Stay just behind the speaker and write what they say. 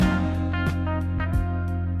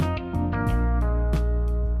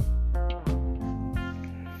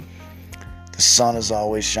The sun is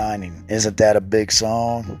always shining. Isn't that a big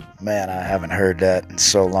song? Man, I haven't heard that in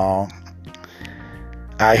so long.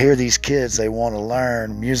 I hear these kids, they want to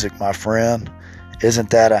learn music, my friend.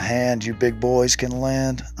 Isn't that a hand you big boys can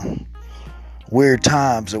lend? Weird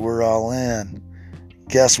times that we're all in.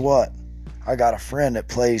 Guess what? I got a friend that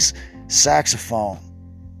plays saxophone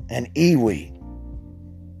and Iwi.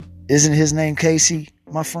 Isn't his name Casey,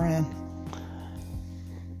 my friend?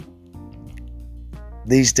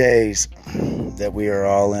 These days that we are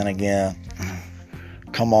all in again,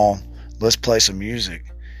 come on, let's play some music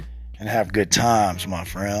and have good times, my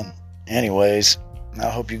friend. Anyways, I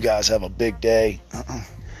hope you guys have a big day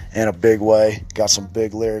in a big way. Got some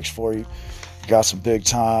big lyrics for you. Got some big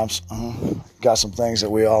times. Got some things that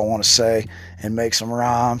we all want to say and make some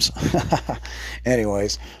rhymes.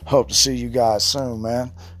 Anyways, hope to see you guys soon,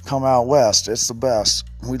 man. Come out west. It's the best.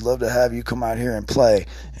 We'd love to have you come out here and play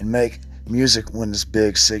and make music when this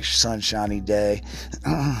big sunshiny day.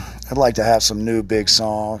 I'd like to have some new big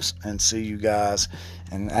songs and see you guys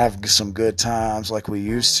and have some good times like we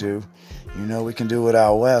used to. You know, we can do it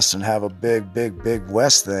out west and have a big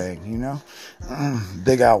west thing, you know?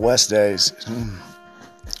 Big out west days.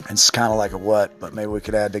 It's kind of like a what, but maybe we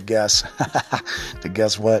could add the guess. The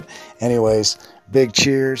guess what? Anyways, big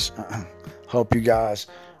cheers. Hope you guys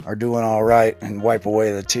are doing all right and wipe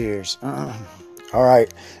away the tears. All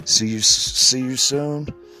right, see you soon.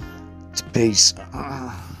 Peace.